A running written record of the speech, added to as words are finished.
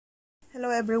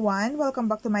everyone, welcome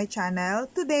back to my channel.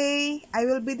 Today, I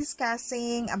will be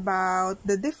discussing about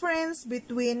the difference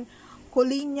between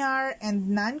collinear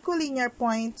and non-collinear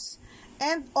points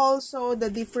and also the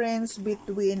difference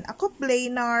between a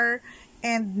coplanar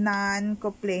and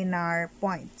non-coplanar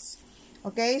points.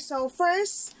 Okay, so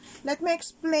first, let me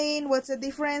explain what's the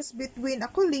difference between a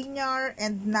collinear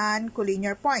and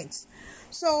non-collinear points.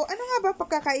 So, ano nga ba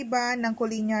pagkakaiba ng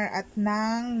collinear at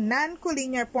ng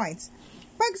non-collinear points?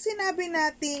 Pag sinabi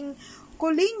nating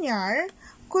collinear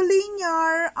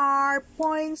are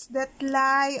points that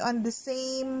lie on the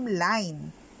same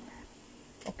line.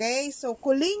 Okay, so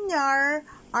collinear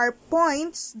are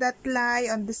points that lie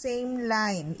on the same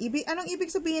line. Anong ibig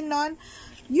sabihin nun?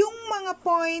 Yung mga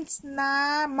points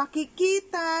na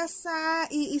makikita sa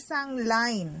iisang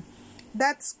line.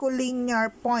 That's collinear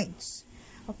points.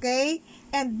 Okay?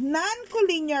 And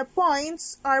non-collinear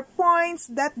points are points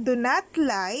that do not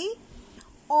lie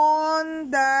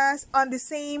on the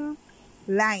same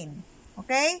line.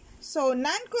 Okay? So,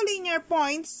 non-collinear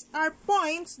points are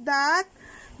points that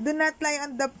do not lie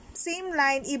on the same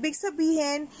line. Ibig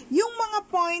sabihin, yung mga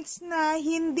points na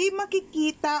hindi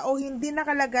makikita o hindi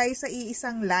nakalagay sa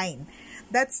iisang line.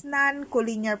 That's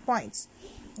non-collinear points.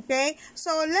 Okay?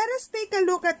 So, let us take a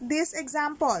look at this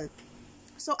example.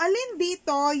 So, alin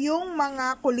dito yung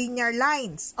mga collinear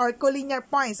lines or collinear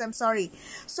points? I'm sorry.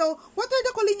 So, what are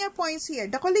the collinear points here?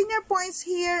 The collinear points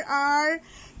here are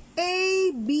A,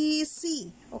 B, C.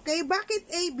 Okay?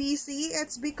 Bakit A, B, C?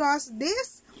 It's because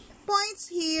these points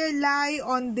here lie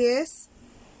on this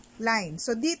line.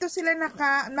 So, dito sila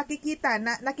nakikita.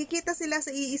 Nakikita sila sa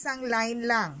iisang line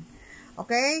lang.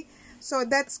 Okay? So,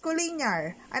 that's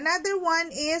collinear. Another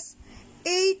one is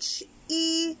H,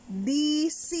 E, D,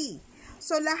 C.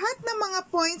 So, lahat ng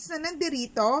mga points na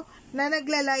nandirito, na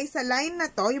naglalay sa line na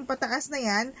to, yung pataas na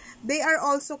yan, they are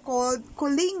also called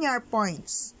collinear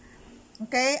points.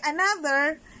 Okay?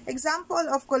 Another example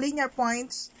of collinear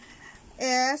points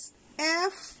is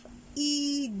F,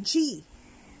 E, G.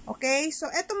 Okay? So,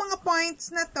 eto mga points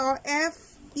na to,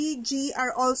 F, E, G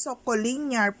are also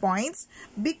collinear points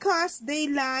because they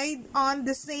lie on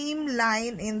the same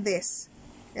line in this.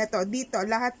 Ito, dito,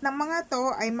 lahat ng mga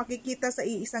to ay makikita sa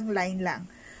iisang line lang.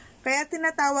 Kaya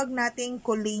tinatawag nating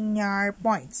collinear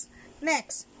points.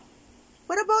 Next,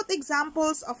 what about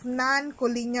examples of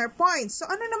non-collinear points? So,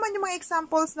 ano naman yung mga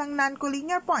examples ng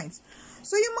non-collinear points?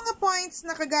 So, yung mga points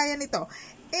na kagaya nito,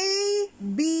 A,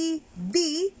 B, D,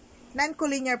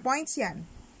 non-collinear points yan.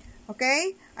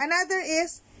 Okay? Another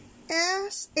is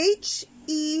S, H,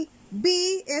 E, B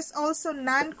is also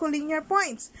non-collinear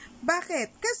points.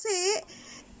 Bakit? Kasi,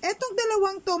 etong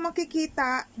dalawang to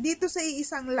makikita dito sa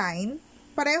iisang line,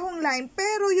 parehong line,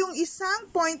 pero yung isang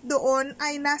point doon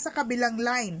ay nasa kabilang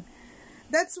line.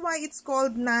 That's why it's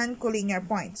called non-collinear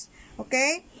points.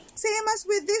 Okay? Same as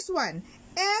with this one.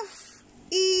 F,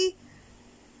 E,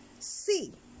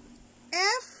 C.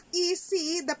 F, E,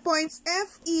 C, the points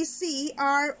F, E, C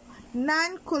are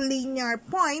non-collinear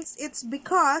points. It's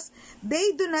because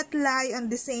they do not lie on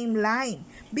the same line.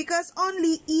 Because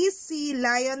only E, C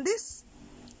lie on this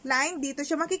line, dito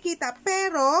siya makikita,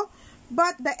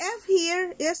 but the F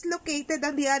here is located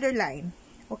on the other line.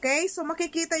 Okay? So,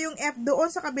 makikita yung F doon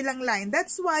sa kabilang line.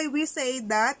 That's why we say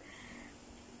that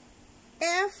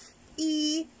F,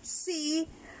 E, C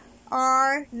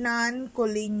are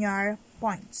non-collinear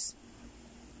points.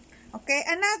 Okay?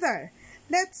 Another,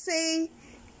 let's say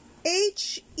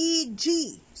H, E,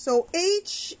 G. So,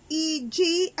 H, E,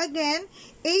 G, again,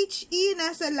 H, E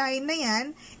nasa line na yan,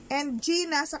 and G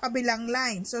nasa kabilang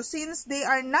line. So, since they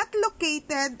are not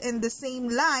located in the same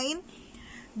line,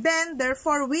 then,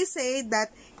 therefore, we say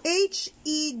that H,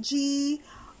 E, G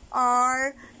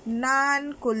are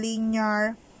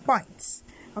non-collinear points.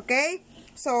 Okay?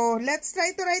 So, let's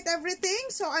try to write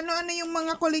everything. So, ano-ano yung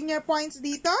mga collinear points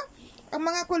dito? Ang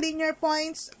mga collinear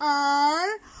points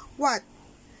are, what?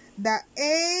 The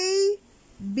A,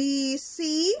 B,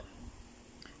 C.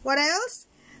 What else?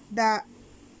 The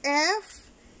F,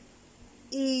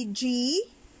 E, G.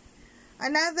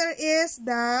 Another is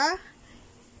the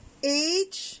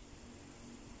H,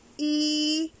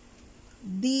 E,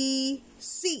 D,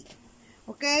 C.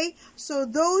 Okay? So,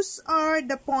 those are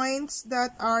the points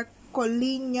that are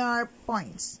collinear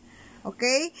points.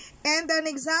 Okay? And an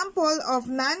example of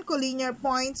non-collinear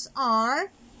points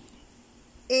are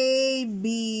A,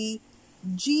 B,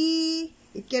 G.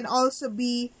 It can also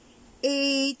be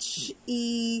H,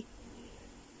 E,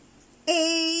 A,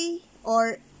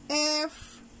 or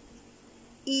F,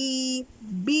 E,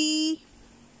 B.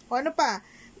 O ano pa?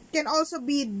 It can also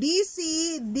be DC,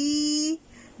 D,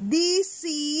 DC,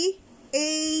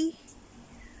 A,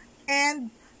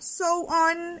 and so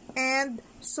on, and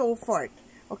so forth.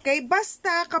 Okay?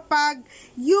 Basta kapag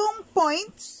yung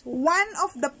points, one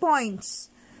of the points,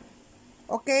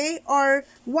 okay, or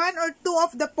one or two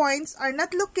of the points are not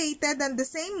located on the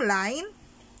same line,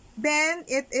 then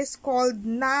it is called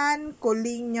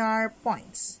non-collinear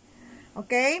points.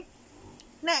 Okay?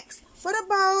 Next, what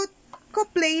about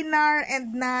coplanar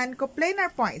and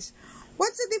non-coplanar points?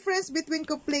 What's the difference between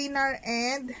coplanar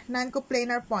and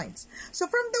non-coplanar points? So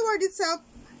from the word itself,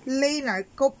 planar,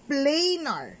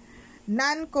 coplanar,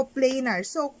 non-coplanar.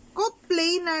 So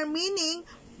coplanar meaning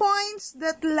points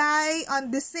that lie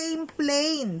on the same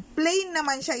plane. Plane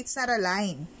naman siya, it's not a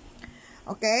line.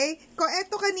 Okay? Kung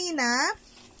eto kanina,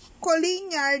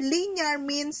 collinear, linear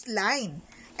means line.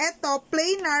 Eto,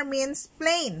 planar means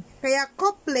plane. Kaya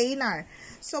coplanar.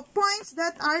 So, points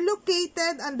that are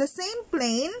located on the same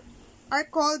plane are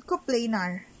called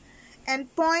coplanar. And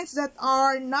points that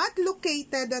are not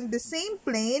located on the same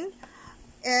plane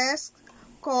is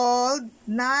called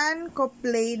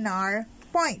non-coplanar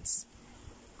points.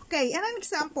 Okay, and an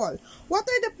example. What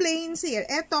are the planes here?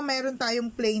 Eto, meron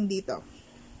tayong plane dito.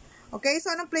 Okay,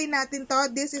 so anong plane natin to?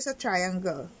 This is a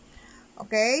triangle.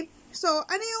 Okay? So,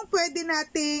 ano yung pwede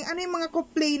nating, ano yung mga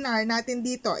coplanar natin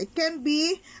dito? It can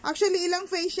be, actually, ilang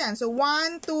face yan? So,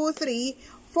 1, 2, 3,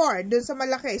 4. Dun sa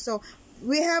malaki. So,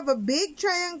 we have a big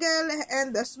triangle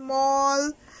and a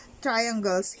small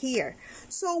triangles here.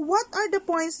 So, what are the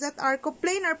points that are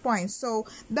coplanar points? So,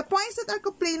 the points that are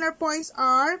coplanar points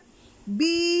are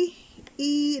B,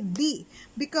 E, D.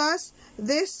 Because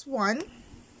this one,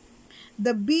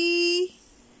 the B,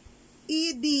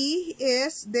 E, D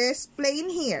is this plane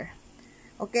here.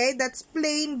 Okay, that's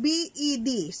plane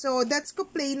BED. So, that's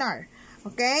coplanar.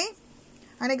 Okay?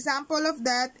 An example of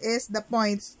that is the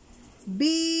points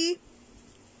BED.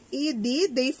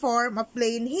 They form a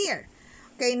plane here.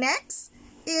 Okay, next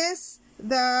is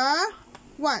the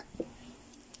what?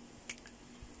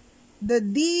 The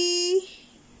DEC.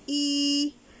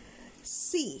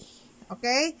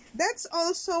 Okay? That's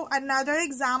also another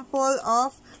example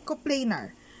of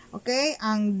coplanar. Okay?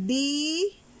 Ang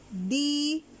DEC.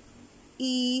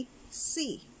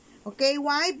 Okay?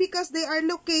 Why? Because they are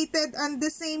located on the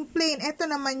same plane. Ito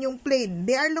naman yung plane.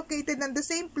 They are located on the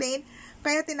same plane,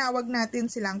 kaya tinawag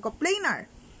natin silang coplanar.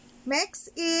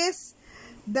 Next is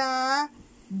the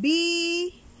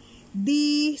BDC.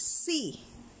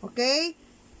 Okay?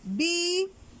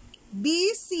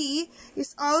 BC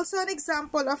is also an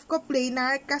example of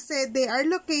coplanar kasi they are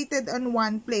located on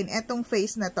one plane. Etong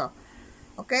face na to.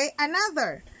 Okay?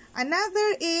 Another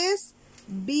is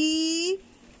BEC.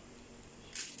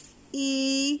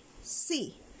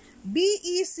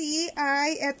 BEC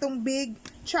ay etong big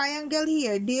triangle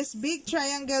here. This big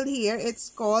triangle here, it's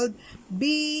called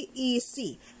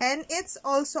BEC. And it's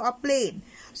also a plane.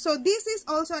 So, this is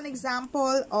also an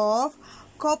example of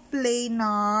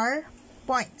coplanar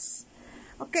points.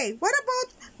 Okay, what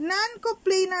about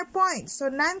non-coplanar points? So,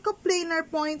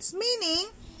 non-coplanar points meaning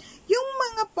yung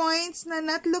mga points na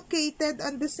not located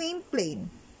on the same plane.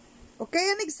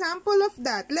 Okay, an example of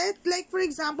that. Like for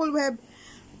example, we have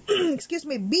excuse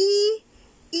me,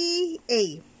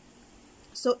 BEA.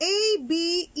 So,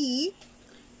 ABE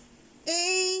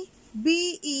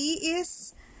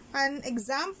is an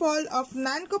example of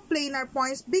non-coplanar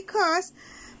points because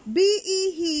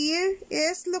BE here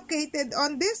is located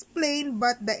on this plane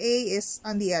but the A is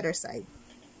on the other side.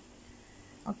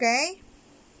 Okay?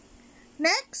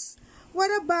 Next, what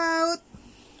about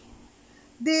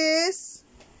this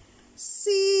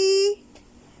CDA?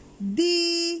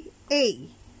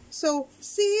 So,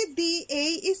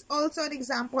 CDA is also an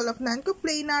example of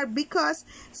non-coplanar because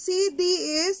CD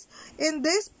is in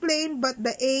this plane but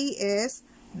the A is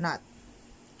not.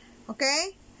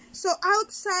 Okay? So,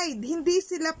 outside, hindi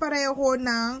sila pareho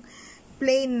ng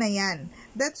plane na yan.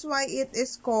 That's why it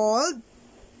is called,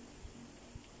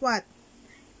 what?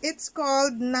 It's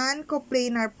called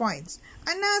non-coplanar points.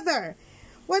 Another,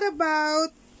 what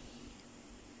about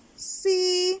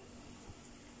CEA?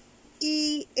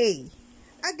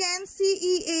 Again,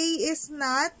 CEA is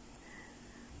not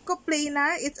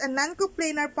coplanar. It's a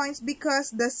non-coplanar points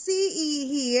because the CE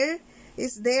here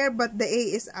is there but the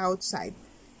A is outside.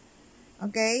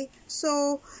 Okay?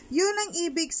 So, yun ang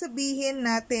ibig sabihin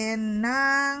natin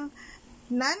ng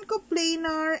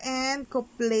non-coplanar and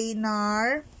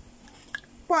coplanar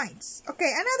points.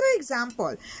 Okay, another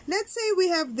example. Let's say we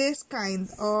have this kind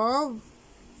of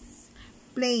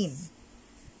plane.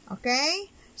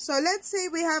 Okay? So, let's say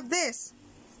we have this.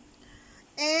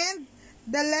 And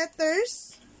the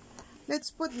letters, let's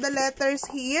put the letters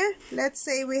here. Let's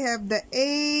say we have the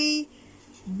A,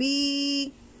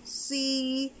 B,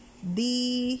 C,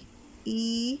 D,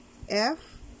 E,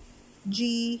 F,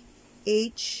 G,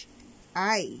 H,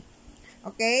 I.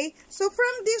 Okay? So,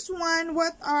 from this one,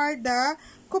 what are the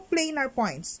coplanar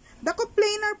points? The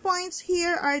coplanar points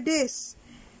here are this.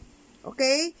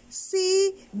 Okay?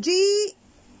 C, G,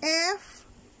 F,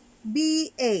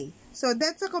 B, A. So,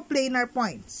 that's the coplanar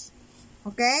points.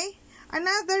 Okay?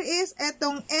 Another is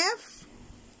etong F,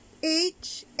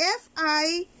 H, F,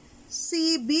 I,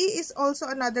 C, B is also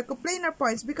another coplanar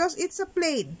points because it's a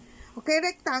plane. Okay?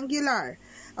 Rectangular.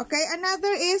 Okay?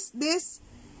 Another is this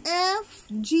F,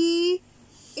 G,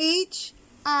 H,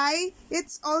 I.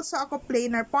 It's also a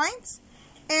coplanar points.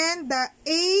 And the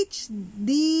H,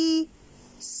 D,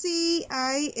 C,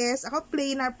 I is a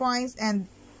coplanar points. And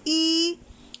E,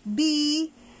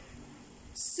 B,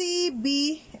 C,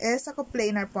 B is a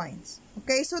coplanar points.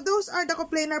 Okay, so those are the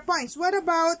coplanar points. What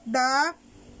about the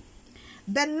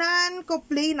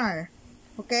non-coplanar?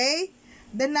 Okay,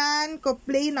 the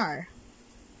non-coplanar.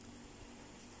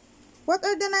 What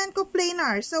are the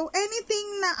non-coplanar? So,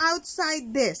 anything na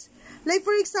outside this. Like,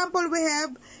 for example, we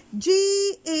have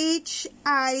G, H,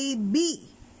 I, B.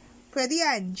 Pwede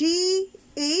yan. G,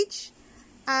 H,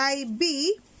 I,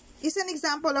 B is an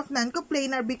example of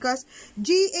non-coplanar because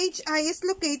GHI is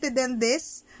located in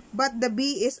this, but the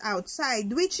B is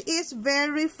outside, which is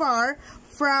very far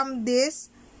from this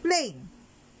plane.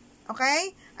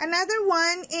 Okay? Another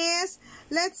one is,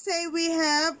 let's say we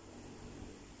have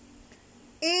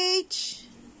H,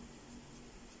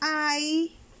 I,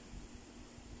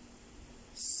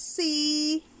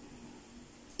 C,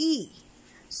 E.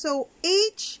 So,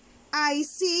 H, I,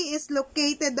 C is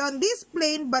located on this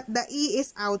plane, but the E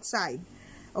is outside.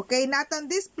 Okay, not on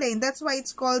this plane. That's why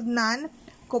it's called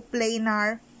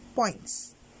non-coplanar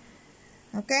points.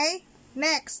 Okay,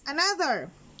 next,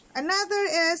 another. Another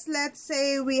is, let's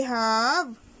say we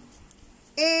have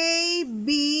A,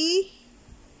 B,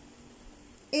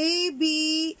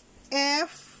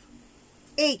 F,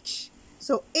 H.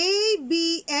 So, A,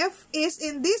 B, F is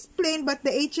in this plane, but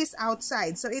the H is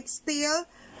outside. So, it's still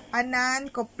a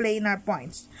non-coplanar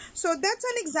points. So, that's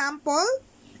an example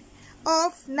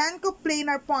of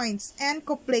non-coplanar points and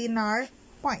coplanar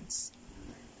points.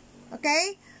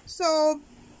 Okay? So,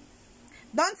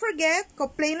 don't forget,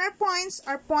 coplanar points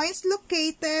are points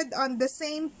located on the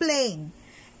same plane.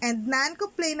 And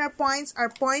non-coplanar points are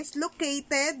points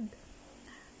located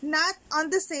not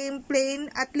on the same plane.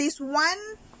 At least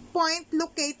one point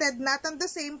located not on the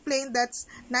same plane. That's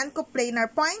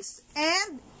non-coplanar points.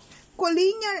 And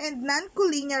collinear and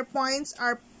non-collinear points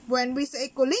are, when we say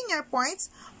collinear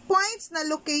points, points na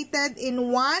located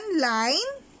in one line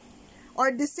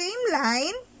or the same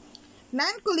line.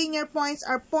 Non-collinear points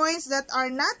are points that are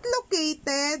not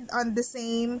located on the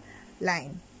same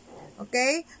line.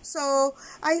 Okay? So,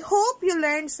 I hope you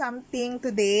learned something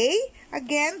today.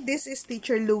 Again, this is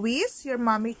Teacher Luis, your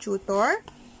mommy tutor.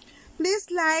 Please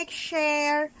like,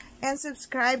 share, and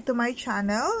subscribe to my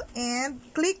channel and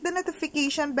click the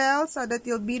notification bell so that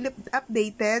you'll be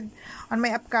updated on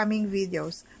my upcoming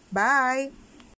videos. Bye!